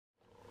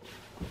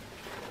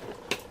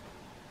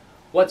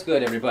What's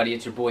good, everybody?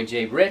 It's your boy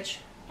Jabe Rich.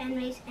 And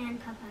Race and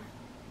Papa.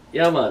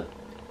 Yeah, man.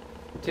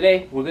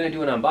 Today, we're going to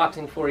do an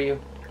unboxing for you.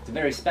 It's a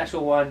very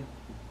special one.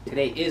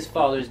 Today is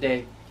Father's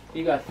Day.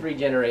 We got 3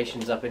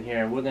 generations up in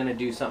here, and we're going to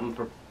do something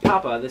for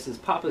Papa. This is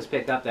Papa's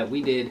pickup that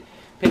we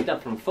picked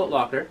up from Foot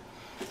Locker.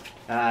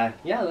 Yeah,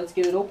 let's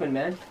get it open,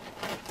 man.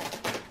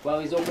 While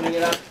he's opening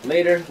it up,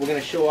 later we're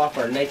going to show off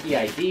our Nike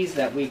IDs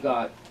that we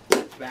got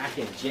back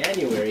in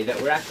January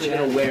that we're actually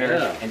going to wear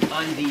and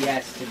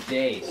un-DS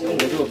today. So we'll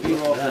do a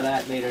B-roll for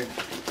that later.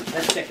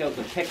 Let's check out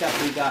the pickup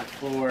we got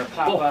for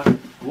Papa. Oh.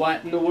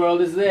 What in the world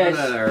is this?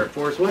 Air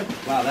Force One.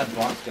 Wow, that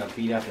box got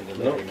beat up in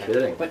delivery. No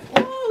kidding. But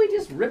oh, he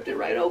just ripped it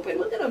right open.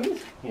 Look at him.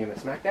 You gonna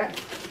smack that?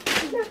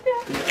 Smack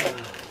that.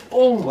 Yeah.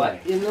 Oh my!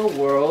 What in the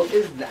world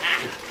is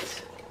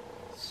that?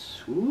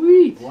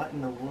 Sweet. What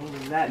in the world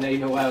is that? Now you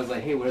know why I was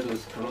like, hey, where are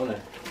those Corona?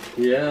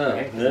 Yeah.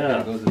 Right? Yeah. It kind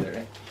of goes in there,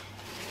 right?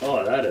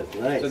 Oh, that is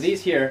nice. So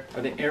these here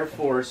are the Air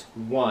Force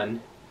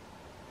 1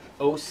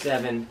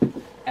 07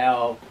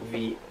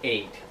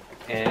 LV8.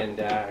 And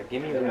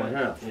give me the one.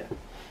 Yeah.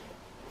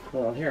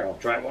 Well, here, I'll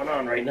try one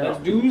on right now. Let's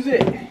do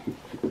it.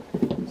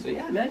 So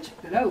yeah, man, check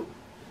it out.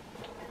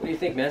 What do you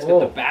think, man? It's got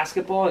the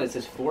basketball and it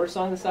says Force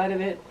on the side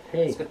of it.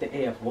 Hey. It's got the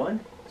AF1.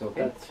 It's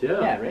okay. That's,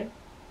 yeah, right?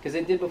 Because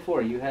it did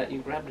before. You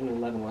grabbed an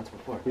 11 once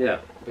before. Yeah.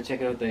 But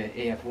check out the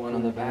AF1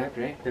 on the back,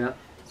 right? Yeah.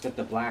 It's got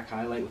the black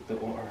highlight with the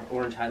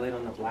orange highlight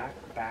on the black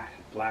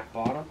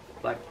bottom.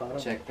 Black bottom.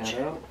 Check that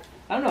out.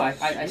 I don't know.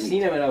 I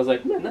seen him and I was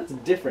like, man, that's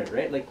different,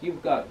 right? Like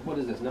you've got, what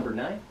is this? Number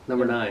 9?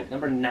 Number 9.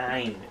 Number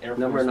 9 Air Force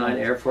Number 9 Ones.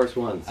 Air Force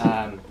Ones.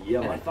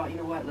 Yeah. And I thought, you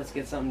know what? Let's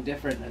get something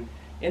different. And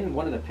in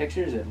one of the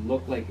pictures, it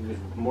looked like it was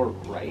more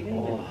writing.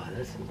 Oh,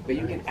 this is but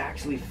you can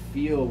actually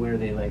feel where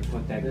they like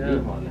put that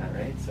groove on that,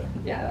 right? So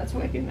yeah, that's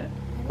wicked, man.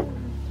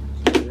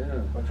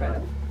 Yeah. Wanna try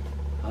that?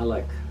 I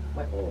like.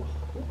 What? Oh.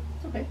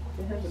 It's okay.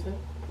 It has a bit.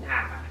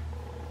 Nah.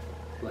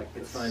 Like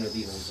it's fine with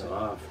these ones.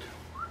 Soft.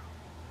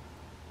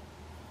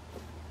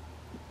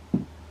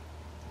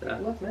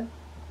 Good luck, man.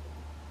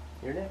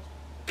 You're next.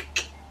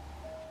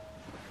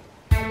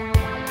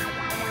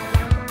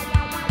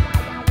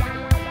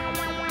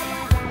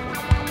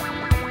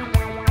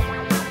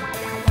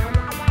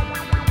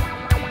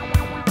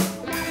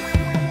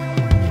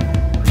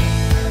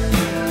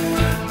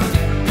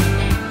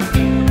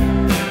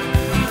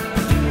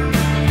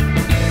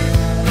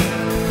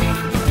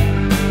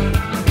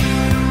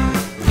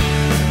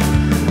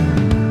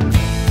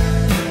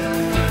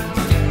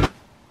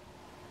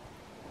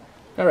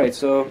 Alright,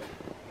 so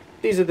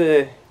these are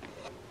the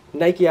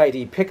Nike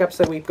ID pickups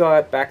that we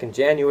got back in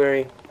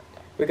January.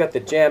 We got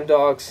the Jam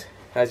Dogs,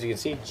 as you can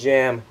see,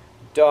 Jam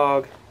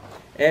Dog.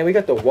 And we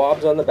got the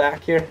Wobs on the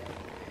back here.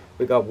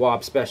 We got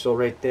Wob Special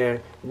right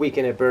there,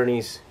 Weekend at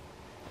Bernie's.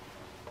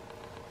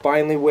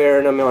 Finally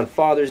wearing them on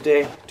Father's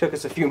Day. Took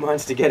us a few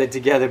months to get it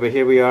together, but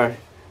here we are.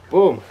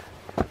 Boom.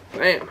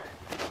 Bam.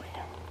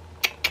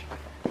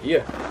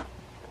 Yeah.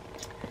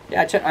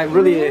 Yeah, I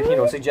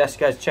really suggest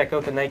you guys check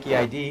out the Nike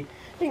ID.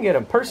 You can get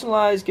them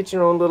personalized, get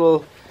your own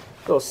little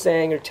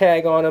saying or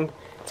tag on them.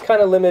 It's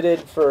kind of limited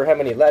for how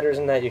many letters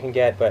and that you can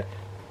get, but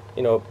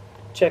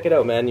check it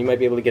out, man. You might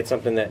be able to get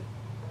something that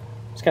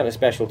is kind of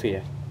special to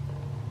you.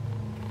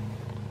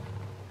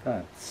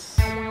 That's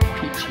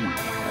peachy.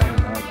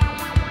 I like it.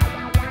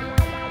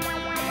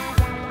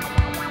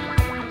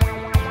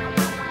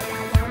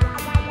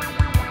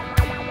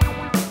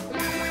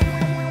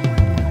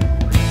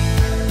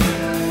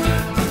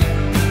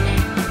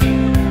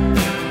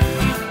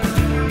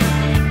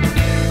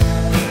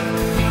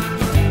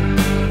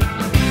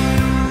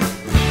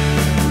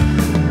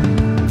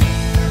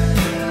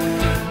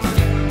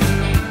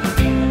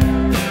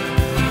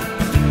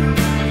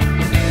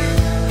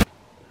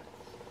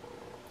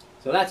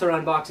 So that's our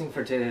unboxing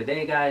for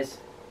today, guys.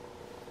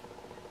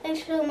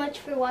 Thanks so much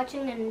for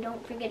watching, and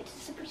don't forget to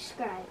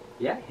subscribe.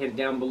 Yeah, hit it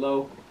down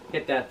below.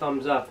 Hit that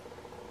thumbs up.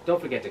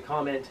 Don't forget to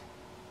comment.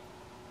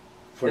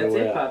 That's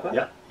it, Papa.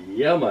 Yeah.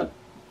 Yeah, man.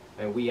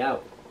 And we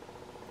out.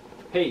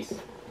 Peace.